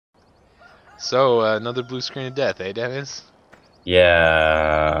So, another blue screen of death, eh, Dennis?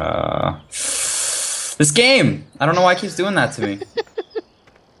 Yeah. This game! I don't know why it keeps doing that to me.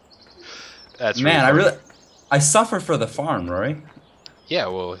 That's really Man, funny. I suffer for the farm, Rory. Yeah,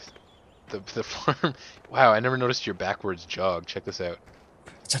 well, the farm. Wow, I never noticed your backwards jog. Check this out.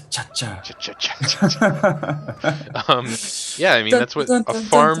 Cha cha cha. Cha cha cha cha cha. Yeah, I mean Dun, that's what dun, a dun, dun,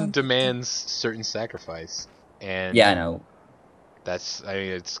 farm dun, dun. demands certain sacrifice, and Yeah, I know. that's. I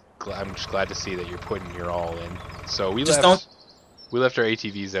mean, I'm just glad to see that you're putting your all in. So we Just don't. left. We left our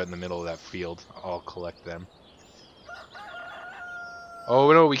ATVs out in the middle of that field. I'll collect them.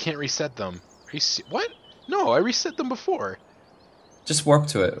 Oh no, we can't reset them. What? No, I reset them before. Just warp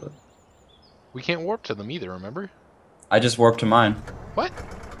to it. We can't warp to them either, remember? I just warped to mine. What?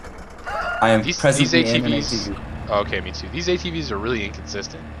 I am These presently in an ATVs. ATV. Oh, okay, me too. These ATVs are really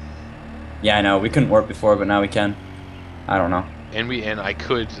inconsistent. Yeah, I know. We couldn't warp before, but now we can. I don't know. And I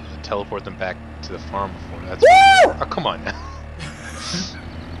could teleport them back to the farm before. That's Woo! oh, come on now.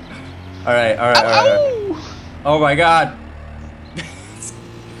 All right, all right, all right, all right. Ow! Oh my God.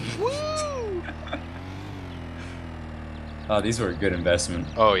 Woo! Oh, these were a good investment.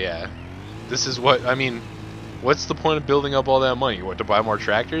 Oh yeah. This is what I mean. What's the point of building up all that money? You want to buy more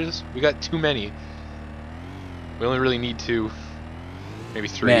tractors? We got too many. We only really need two, maybe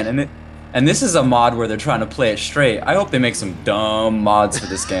three. Man, and this is a mod where they're trying to play it straight. I hope they make some dumb mods for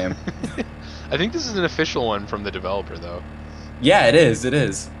this game. I think this is an official one from the developer, though. Yeah, it is. It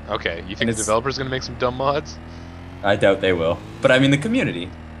is. Okay, you And think the it's. developer's gonna make some dumb mods? I doubt they will. But I mean the community,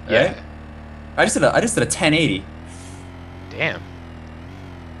 right? Yeah. I just did a 1080. Damn.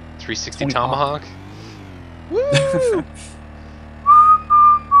 360 20 tomahawk. Woo!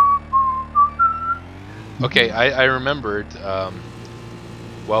 Okay, I remembered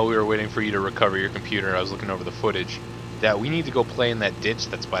while we were waiting for you to recover your computer, I was looking over the footage, that we need to go play in that ditch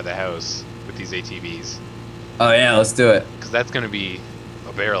that's by the house with these ATVs. Oh yeah, let's do it. Because that's going to be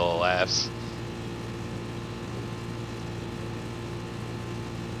a barrel of laughs.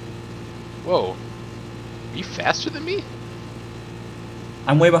 Whoa. Are you faster than me?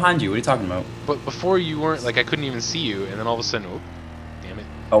 I'm way behind you. What are you talking about? But before you weren't, like, I couldn't even see you, and then all of a sudden, oh, damn it.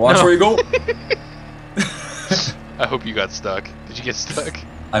 Oh, watch No. where you go. I hope you got stuck. Did you get stuck?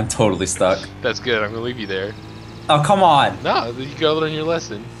 I'm totally stuck. That's good. I'm gonna leave you there. Oh, come on. No, you gotta learn your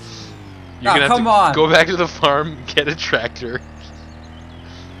lesson. You're Oh, gonna have come to on. go back to the farm, get a tractor.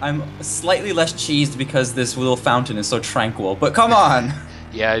 I'm slightly less cheesed because this little fountain is so tranquil. But come on.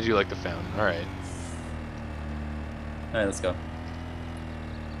 Yeah, I do like the fountain. All right. All right, let's go.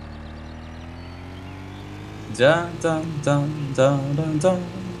 Dun dun dun dun dun dun.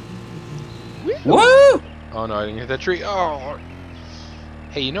 Woo! Oh no, I didn't hit that tree. Oh.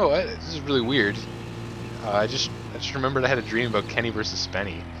 Hey, you know what? This is really weird. I just remembered I had a dream about Kenny versus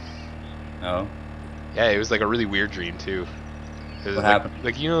Spenny. Oh. Yeah, it was like a really weird dream too. It was What like, happened?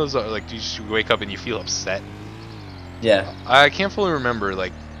 like you know, those, like you just wake up and you feel upset. Yeah. I can't fully remember.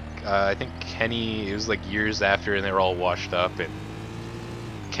 Like, I think Kenny. It was like years after, and they were all washed up, and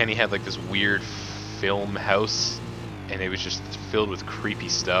Kenny had like this weird film house, and it was just filled with creepy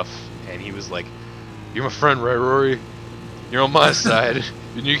stuff. And he was like, "You're my friend, right, Rory? You're on my side,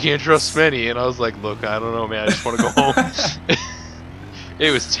 and you can't trust Spenny." And I was like, "Look, I don't know, man. I just want to go home." It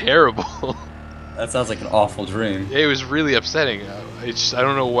was terrible. That sounds like an awful dream. It was really upsetting. I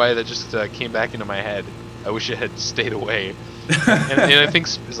don't know why that just came back into my head. I wish it had stayed away. And I think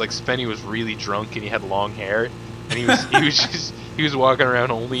it's like Spenny was really drunk and he had long hair, and he was walking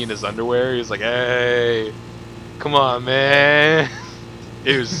around only in his underwear. He was like, "Hey, come on, man."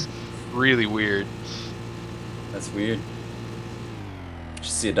 It was really weird. That's weird.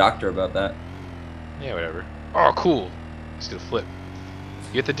 Should see a doctor about that. Yeah, whatever. Oh, cool. Let's do a flip.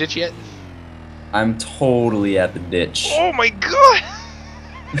 You hit the ditch yet? I'm totally at the ditch. Oh my god!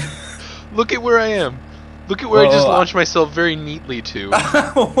 Look at where I am. Look at where I just launched myself very neatly to.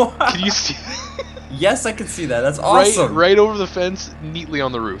 What? Can you see? Yes, I can see that. That's awesome. Right over the fence, neatly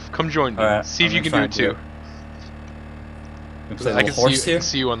on the roof. Come join me. Alright, See if I'm you can gonna do try it and too. We play a I little can see horse you, I here. can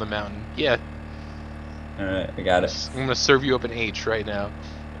see you on the mountain. Yeah. Alright, I got it. I'm gonna serve you up an H right now.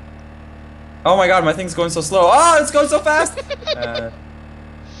 Oh my god, my thing's going so slow. Oh, it's going so fast! I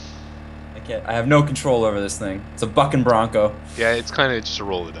can't. I have no control over this thing. It's a bucking bronco. Yeah, it's kind of just a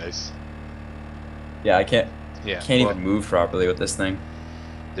roll of the dice. Yeah, I can't. Yeah. Can't well, even move properly with this thing.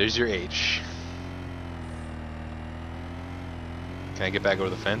 There's your H. Can I get back over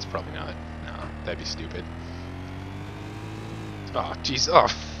the fence? Probably not. No, that'd be stupid. Oh, jeez. Oh.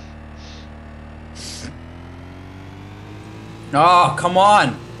 Oh, come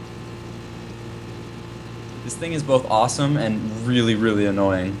on! This thing is both awesome and really, really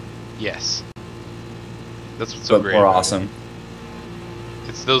annoying. Yes. That's what's so but great more about awesome.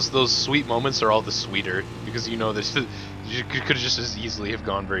 It's those sweet moments are all the sweeter because you know this you could have just as easily have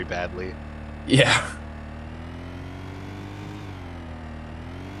gone very badly. Yeah.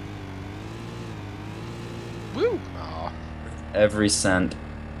 Woo! Aw. Every cent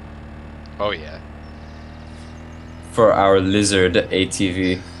Oh yeah. for our lizard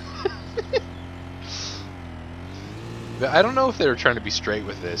ATV. I don't know if they were trying to be straight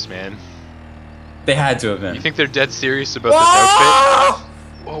with this, man. They had to have been. You think they're dead serious about this outfit?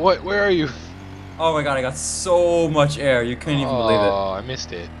 Well, what? Where are you? Oh my god, I got so much air. You couldn't even believe it. Oh, I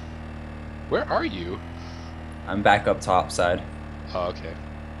missed it. Where are you? I'm back up top side. Oh, okay.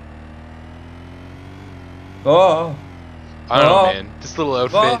 Oh. I don't know, Oh. man. This little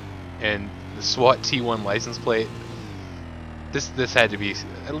outfit and the SWAT T1 license plate. This had to be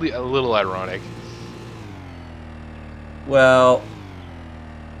a little ironic. Well,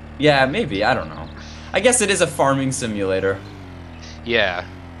 yeah, maybe. I don't know. I guess it is a farming simulator. Yeah.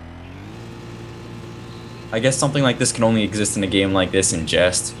 I guess something like this can only exist in a game like this in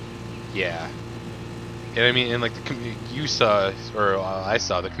jest. Yeah. And I mean, and like you saw, or I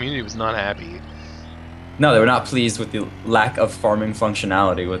saw, the community was not happy. No, they were not pleased with the lack of farming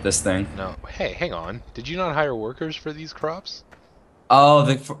functionality with this thing. No. Hey, hang on. Did you not hire workers for these crops? Oh,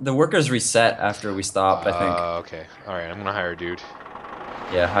 the workers reset after we stopped, I think. Okay. All right. I'm gonna hire a dude.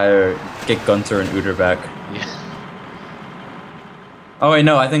 Yeah, get Gunter and Uter back. Yeah. Oh wait,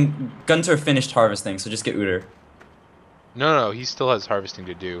 no, I think Gunter finished harvesting, so just get Uter. No, he still has harvesting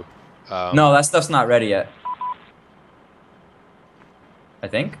to do. No, that stuff's not ready yet. I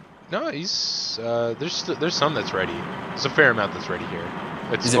think. No, he's there's some that's ready. There's a fair amount that's ready here.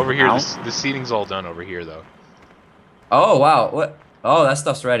 It's Is it over here. now? The seating's all done over here, though. Oh wow, what? Oh, that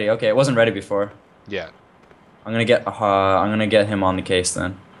stuff's ready. Okay, it wasn't ready before. Yeah. I'm gonna get him on the case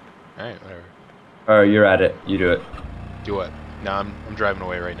then. All right, whatever. Or you're at it. You do it. Do what? No, I'm driving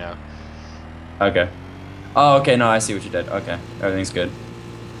away right now. Okay. Oh, okay. No, I see what you did. Okay, everything's good.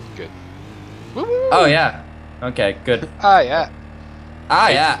 Good. Woo-woo! Oh yeah. Okay, good. Ah, yeah. Ah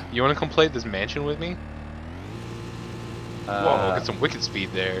Hey, yeah. You want to come play this mansion with me? Whoa, get some wicked speed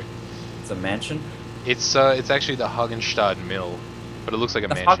there. It's a mansion. It's actually the Hagenstadt Mill, but it looks like a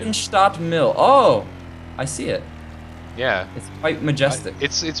The mansion. Hagenstadt Mill. Oh, I see it. Yeah. It's quite majestic.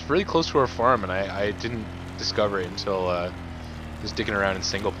 It's really close to our farm, and I didn't discover it until just dicking around in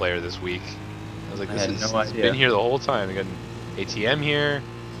single player this week. I was like, this had has no it's idea. been here the whole time. We got an ATM here.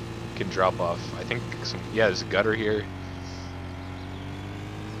 Can drop off. I think there's a gutter here.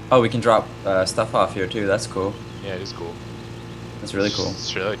 Oh, we can drop stuff off here too. That's cool. Yeah, it is cool. That's really cool.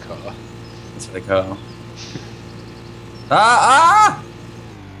 It's really cool. That's really cool. Ah!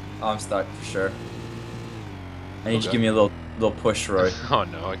 Oh, I'm stuck for sure. I need you to Okay. give me a little push, Rory. Oh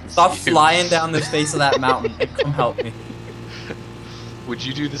no, I can Stop see you. flying down the face of that mountain and come help me. Would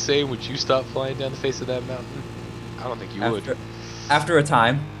you do the same? Would you stop flying down the face of that mountain? I don't think you would. After a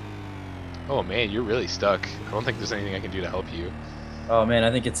time. Oh man, you're really stuck. I don't think there's anything I can do to help you. Oh man,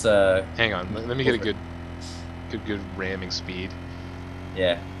 I think it's Hang on, let me get a good ramming speed.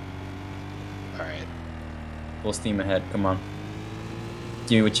 yeah. All right. Full steam ahead. Come on.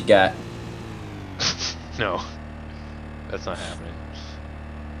 Give me what you got. No, that's not happening.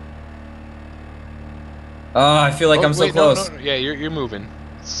 Oh, I feel like Oh, I'm so wait, no, close. no, yeah, you're moving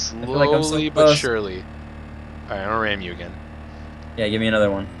feel like I'm so slowly but close. surely. All right, I'll ram you again. Yeah, give me another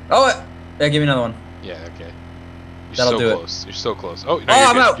one. Oh, yeah, give me another one. Yeah, okay. You're That'll so do it. close. You're so close. Oh, no, Oh, you're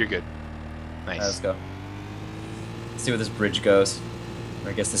I'm good. out. You're good. Alright, Nice. let's go. Let's see where this bridge goes. Or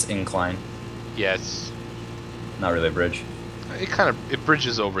I guess this incline. Yeah, it's Not really a bridge. it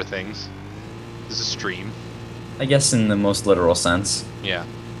bridges over things. There's a stream. I guess in the most literal sense. Yeah.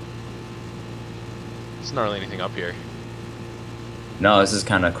 There's not really anything up here. No, this is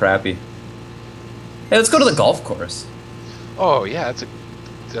kind of crappy. Hey, let's go to the golf course. Oh yeah, it's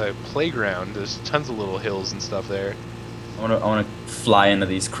a playground. There's tons of little hills and stuff there. I wanna fly into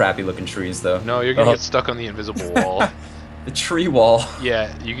these crappy looking trees though. No, you're gonna Oh. get stuck on the invisible wall. The tree wall.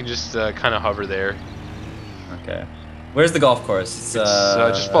 Yeah, you can just kind of hover there. Okay. Where's the golf course? It's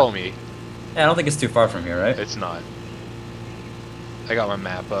Just follow me. Yeah, I don't think it's too far from here, right? It's not. I got my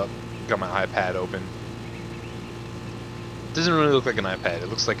map up. Got my iPad open. Doesn't really look like an iPad. It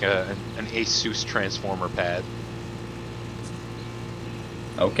looks like an Asus transformer pad.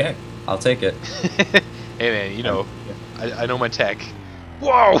 Okay, I'll take it. Hey man, you know, I know my tech.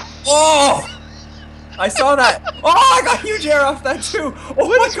 Whoa! Oh! I saw that. Oh, I got huge air off that too. Oh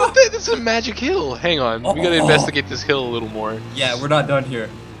What my is god. with that? This is a magic hill. Hang on, we gotta Oh. investigate this hill a little more. Yeah, we're not done here.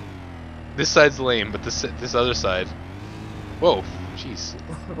 This side's lame, but this other side. Whoa! Jeez.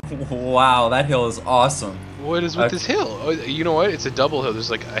 Wow, that hill is awesome. What is with this hill? Oh, you know what? It's a double hill.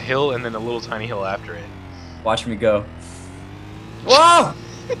 There's like a hill and then a little tiny hill after it. Watch me go. Whoa!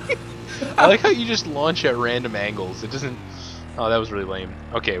 I like how you just launch at random angles. It doesn't. Oh, that was really lame.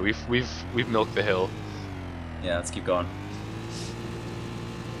 Okay, we've milked the hill. Yeah, let's keep going.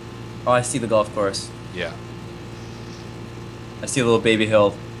 Oh, I see the golf course. Yeah. I see a little baby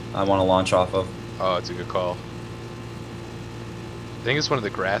hill I want to launch off of. Oh, it's a good call. I think it's one of the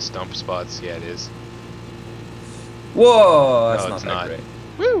grass dump spots. Yeah, it is. Whoa, that's No, not it's that not. great.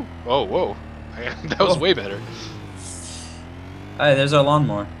 Woo! Oh, whoa. That was way better. Hey, there's our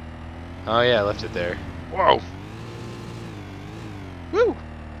lawnmower. Oh yeah, I left it there. Whoa! Woo!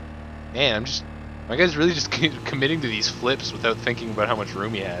 Man, my guy's really just committing to these flips without thinking about how much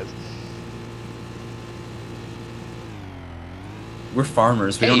room he has. We're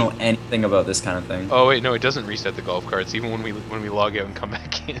farmers. We don't know anything about this kind of thing. Oh wait, no, it doesn't reset the golf carts even when we log out and come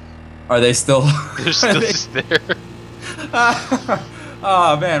back in. Are they still? They're still just there.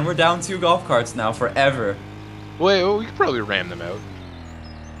 Oh man, we're down 2 golf carts now forever. Wait, well, we could probably ram them out.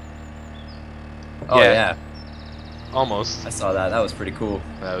 Oh yeah. Almost. I saw that. That was pretty cool.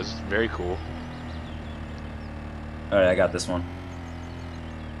 That was very cool. Alright, I got this one.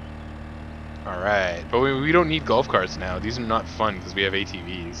 Alright, but we don't need golf carts now. These are not fun because we have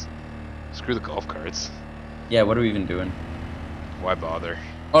ATVs. Screw the golf carts. Yeah, what are we even doing? Why bother?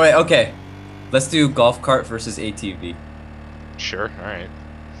 Alright, okay. Let's do golf cart versus ATV. Sure, alright.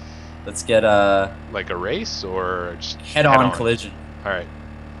 Let's get Like a race or just head-on collision. Alright.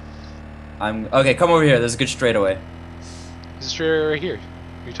 Okay, come over here. There's a good straightaway. This is straight right here.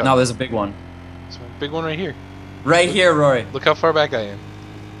 You're talking No, there's a big one. There's a big one right here. Right here, Rory. Look how far back I am.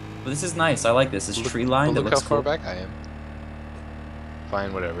 Well, this is nice. I like this. This tree line. Look That how looks far cool. back I am.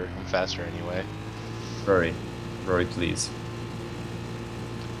 Fine, whatever. I'm faster anyway. Rory, please.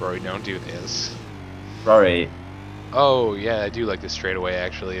 Rory, don't do this. Rory, Oh yeah, I do like this straightaway.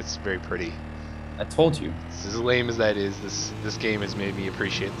 Actually, it's very pretty. I told you. As lame as that is, this game has made me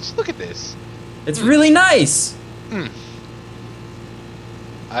appreciate this. Look at this. It's really nice. Hmm.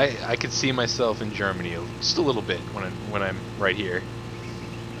 I could see myself in Germany just a little bit when I'm right here.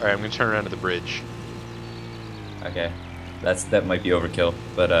 All right, I'm gonna turn around to the bridge. Okay, that might be overkill,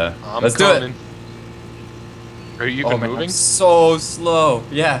 but I'm let's coming. do it. Are you Oh even man, moving? I'm so slow.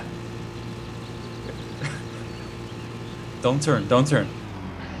 Yeah. Don't turn. Don't turn.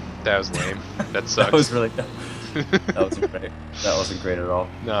 That was lame. That sucks. That was really. That wasn't great. That wasn't great at all.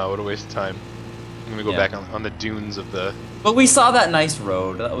 No, what a waste of time. I'm gonna go back on the dunes of the. But we saw that nice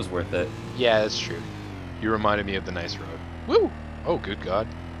road. That was worth it. Yeah, that's true. You reminded me of the nice road. Woo! Oh, good God.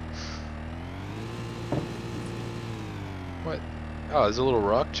 What? Oh, there's a little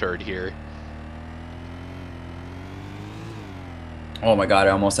rock turd here. Oh my god,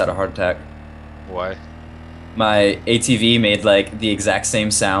 I almost had a heart attack. Why? My ATV made like the exact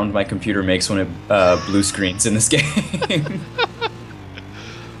same sound my computer makes when it blue screens in this game.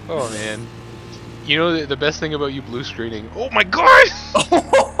 Oh man. You know the best thing about you blue screening? Oh my God!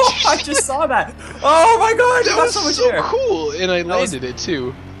 I just saw that. Oh my god, That was so much so air. cool, and I landed it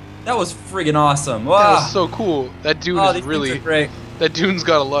too. That was friggin' awesome. Wow. That was so cool. That dune Oh, is these really. things are great. That dune's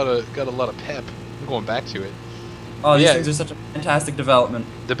got a lot of pep. I'm going back to it. Oh, these Yeah. things are such a fantastic development.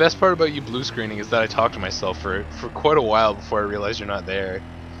 The best part about you blue screening is that I talked to myself for quite a while before I realized you're not there,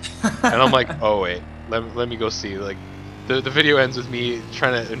 and I'm like, oh wait, let me go see. Like, the video ends with me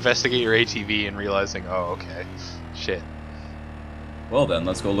trying to investigate your ATV and realizing, oh okay, shit. Well then,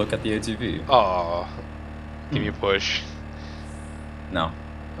 let's go look at the ATV. Oh, give me a push. No.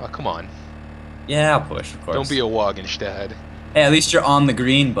 Oh come on. Yeah, I'll push, of course. Don't be a Wagenstad. Hey, at least you're on the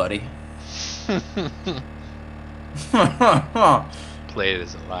green, buddy. Play it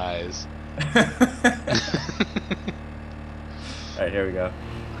as it lies. Alright, here we go.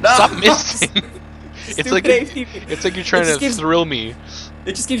 Stop missing! It's like ATV. it's like you're trying to thrill me.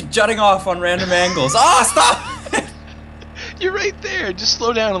 It just keeps jutting off on random angles. Oh, stop! You're right there. Just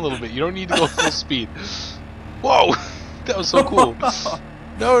slow down a little bit. You don't need to go full speed. Whoa, that was so cool.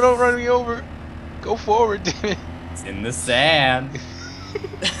 No, don't run me over. Go forward, damn it. It's in the sand.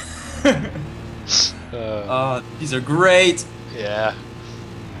 These are great. Yeah.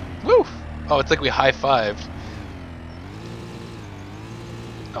 Woo! Oh, it's like we high-fived.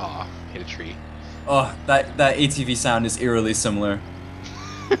 Aw, hit a tree. Oh, that ATV sound is eerily similar.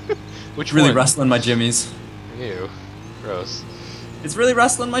 Which really one? rustling my jimmies. Ew. Gross. It's really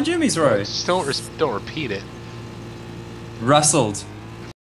rustling my jimmies, Rory. Just don't repeat it. Rustled.